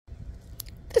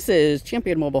This is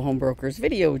Champion Mobile Home Brokers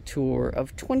video tour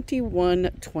of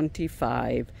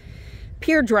 2125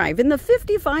 Pier Drive in the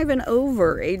 55 and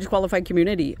over age qualified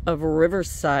community of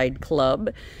Riverside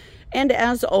Club. And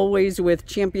as always with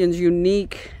Champion's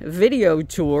unique video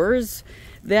tours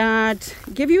that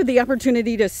give you the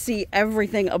opportunity to see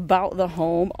everything about the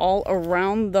home, all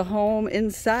around the home,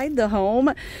 inside the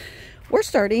home. We're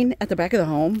starting at the back of the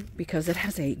home because it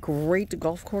has a great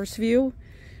golf course view.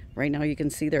 Right now you can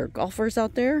see there are golfers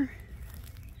out there.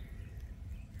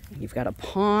 You've got a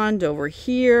pond over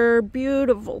here,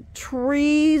 beautiful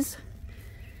trees,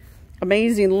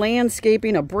 amazing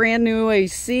landscaping, a brand new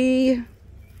AC,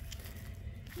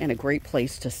 and a great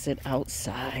place to sit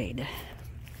outside.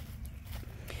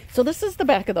 So this is the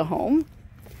back of the home.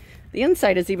 The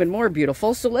inside is even more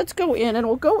beautiful. So let's go in, and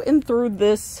we'll go in through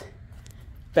this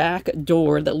back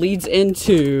door that leads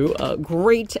into a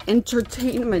great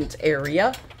entertainment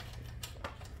area.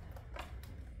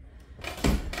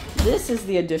 This is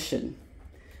the addition.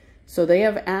 So they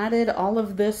have added all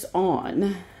of this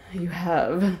on. You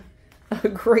have a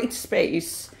great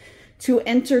space to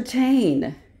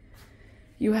entertain.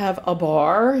 You have a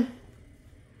bar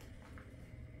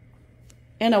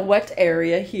and a wet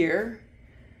area here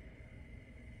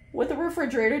with a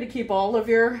refrigerator to keep all of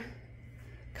your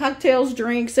cocktails,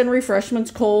 drinks, and refreshments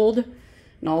cold,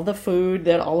 and all the food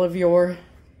that all of your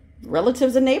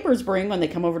relatives and neighbors bring when they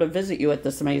come over to visit you at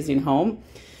this amazing home.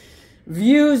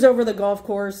 Views over the golf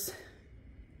course,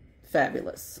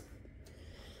 fabulous.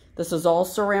 This is all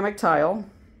ceramic tile,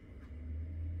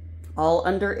 all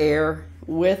under air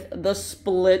with the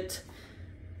split,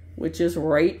 which is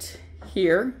right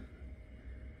here.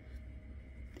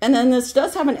 And then this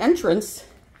does have an entrance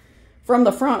from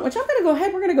the front, which I'm going to go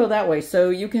ahead, we're going to go that way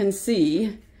so you can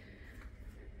see.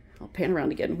 I'll pan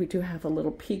around again. We do have a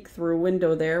little peek through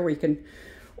window there where you can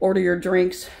order your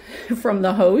drinks from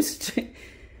the host.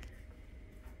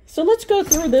 So let's go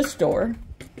through this door.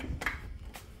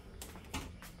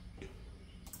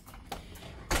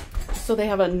 So they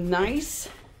have a nice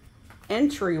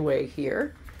entryway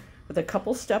here with a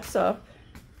couple steps up.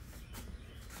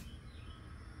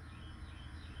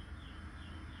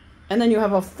 And then you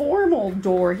have a formal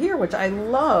door here, which I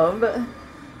love.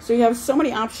 So you have so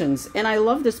many options. And I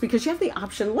love this because you have the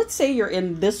option, let's say you're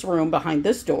in this room behind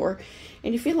this door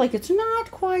and you feel like it's not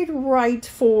quite right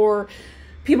for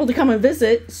people to come and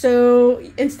visit. So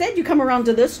instead you come around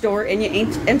to this door and you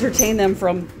entertain them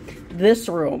from this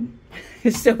room.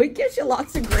 So it gives you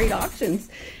lots of great options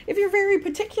if you're very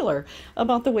particular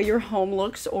about the way your home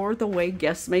looks or the way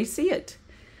guests may see it.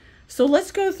 So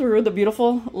let's go through the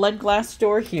beautiful lead glass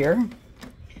door here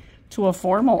to a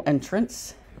formal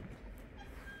entrance.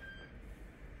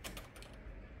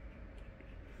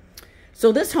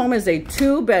 So this home is a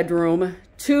 2-bedroom,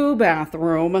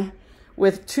 2-bathroom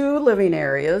with 2 living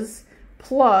areas,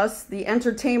 plus the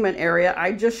entertainment area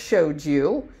I just showed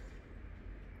you.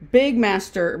 Big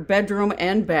master bedroom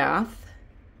and bath,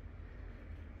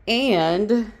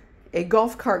 and a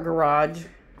golf cart garage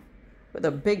with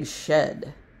a big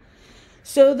shed.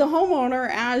 So the homeowner,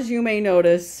 as you may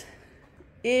notice,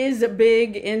 is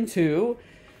big into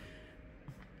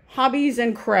hobbies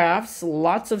and crafts,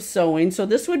 lots of sewing. So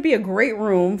this would be a great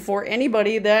room for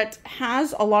anybody that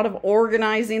has a lot of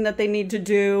organizing that they need to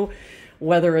do,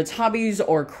 whether it's hobbies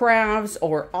or crafts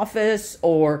or office,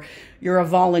 or you're a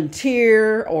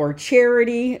volunteer or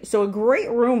charity. So a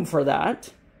great room for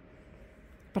that.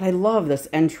 But I love this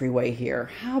entryway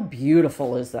here. How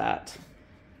beautiful is that?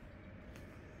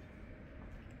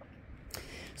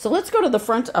 So let's go to the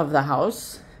front of the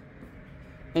house.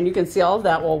 And you can see all of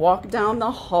that. We'll walk down the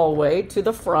hallway to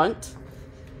the front.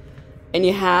 And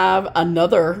you have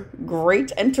another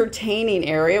great entertaining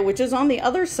area, which is on the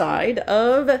other side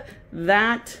of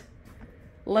that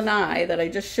lanai that I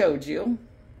just showed you.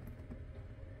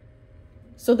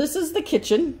 So this is the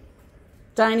kitchen,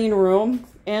 dining room,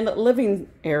 and living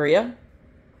area.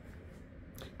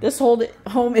 This whole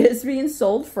home is being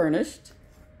sold furnished.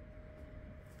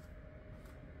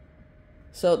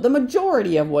 So the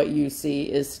majority of what you see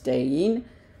is staying.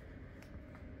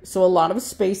 So a lot of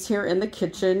space here in the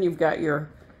kitchen. You've got your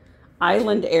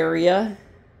island area,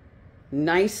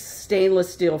 nice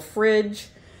stainless steel fridge.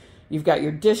 You've got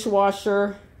your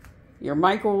dishwasher, your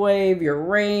microwave, your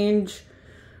range,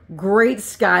 great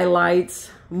skylights,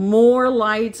 more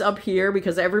lights up here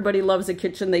because everybody loves a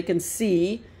kitchen they can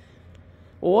see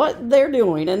what they're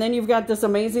doing. And then you've got this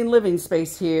amazing living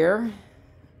space here.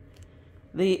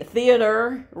 The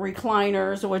theater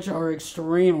recliners, which are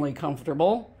extremely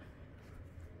comfortable.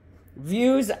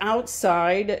 Views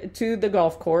outside to the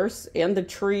golf course and the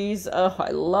trees. Oh,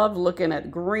 I love looking at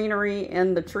greenery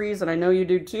in the trees, and I know you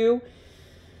do too.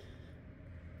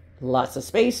 Lots of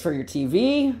space for your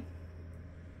TV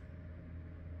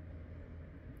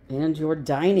and your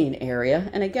dining area.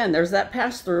 And again, there's that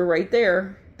pass-through right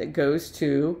there that goes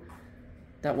to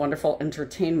that wonderful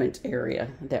entertainment area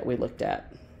that we looked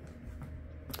at.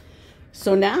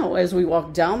 So now, as we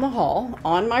walk down the hall,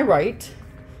 on my right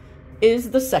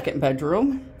is the second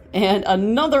bedroom. And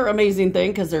another amazing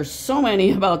thing, because there's so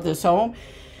many about this home,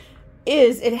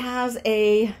 is it has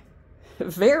a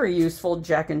very useful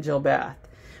Jack and Jill bath,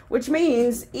 which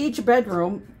means each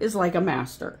bedroom is like a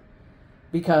master,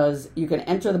 because you can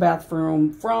enter the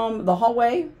bathroom from the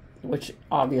hallway, which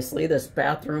obviously this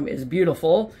bathroom is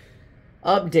beautiful,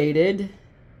 updated.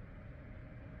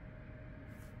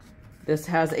 This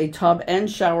has a tub and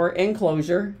shower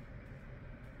enclosure.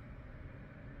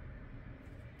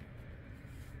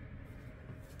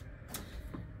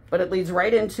 But it leads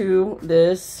right into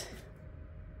this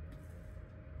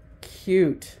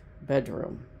cute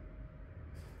bedroom.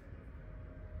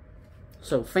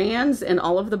 So fans in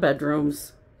all of the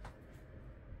bedrooms.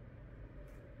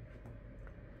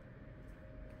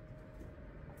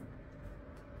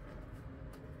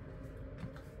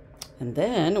 And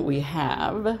then we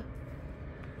have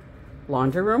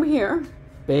laundry room here.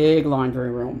 Big laundry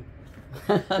room.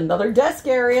 Another desk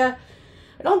area.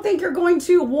 I don't think you're going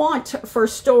to want for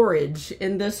storage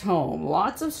in this home.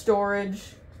 Lots of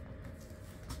storage.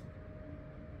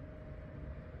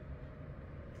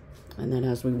 And then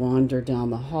as we wander down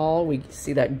the hall, we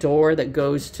see that door that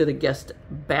goes to the guest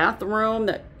bathroom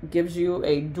that gives you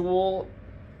a dual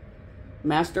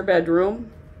master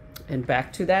bedroom. And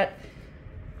back to that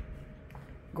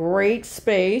great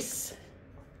space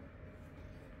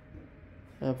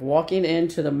of walking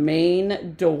into the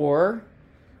main door.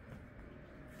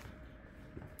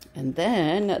 And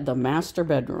then the master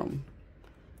bedroom.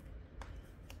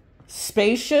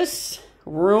 Spacious,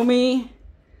 roomy.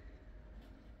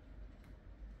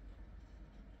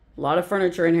 A lot of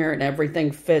furniture in here and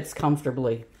everything fits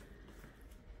comfortably.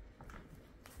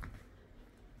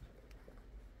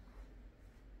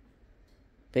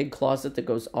 Big closet that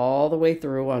goes all the way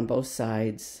through on both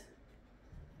sides.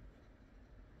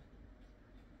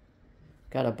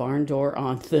 Got a barn door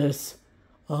on this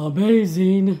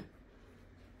amazing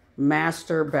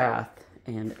master bath.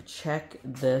 And check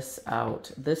this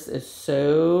out. This is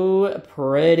so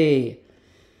pretty.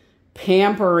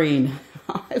 Pampering.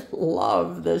 I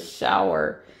love this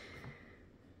shower.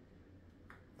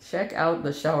 Check out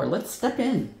the shower. Let's step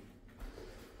in.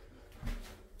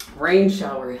 Rain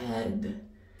shower head.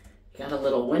 Got a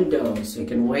little window so you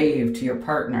can wave to your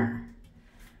partner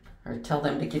or tell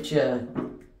them to get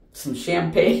you some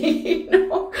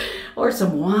champagne or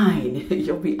some wine.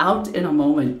 You'll be out in a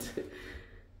moment.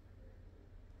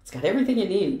 It's got everything you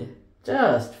need.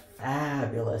 Just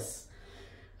fabulous.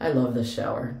 I love this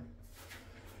shower.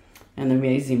 An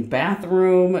amazing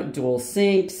bathroom, dual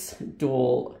sinks,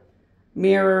 dual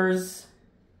mirrors.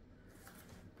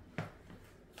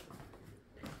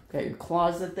 Got your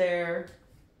closet there.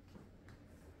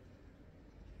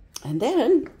 And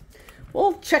then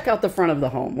we'll check out the front of the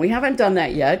home. We haven't done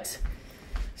that yet.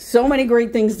 So many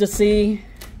great things to see.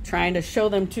 Trying to show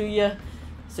them to you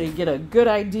so you get a good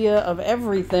idea of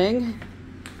everything.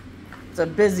 It's a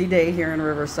busy day here in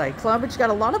Riverside Club, but you got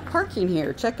a lot of parking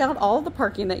here. Check out all the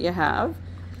parking that you have.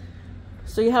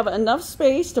 So you have enough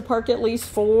space to park at least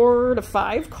 4 to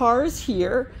 5 cars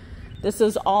here. This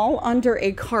is all under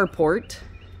a carport.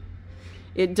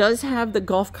 It does have the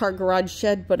golf cart garage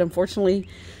shed, but unfortunately,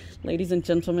 ladies and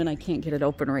gentlemen, I can't get it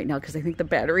open right now because I think the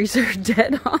batteries are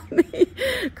dead on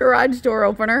the garage door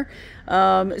opener.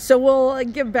 So we'll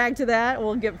get back to that.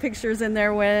 We'll get pictures in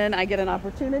there when I get an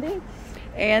opportunity.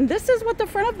 And this is what the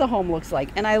front of the home looks like.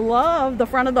 And I love the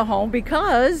front of the home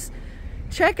because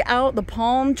check out the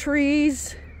palm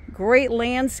trees, great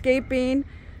landscaping.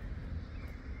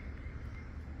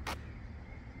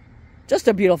 Just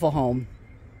a beautiful home.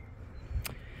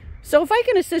 So if I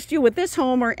can assist you with this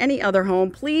home or any other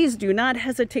home, please do not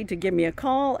hesitate to give me a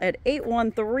call at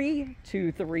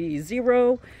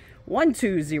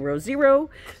 813-230-1200.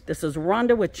 This is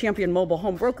Rhonda with Champion Mobile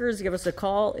Home Brokers. Give us a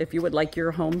call if you would like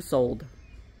your home sold.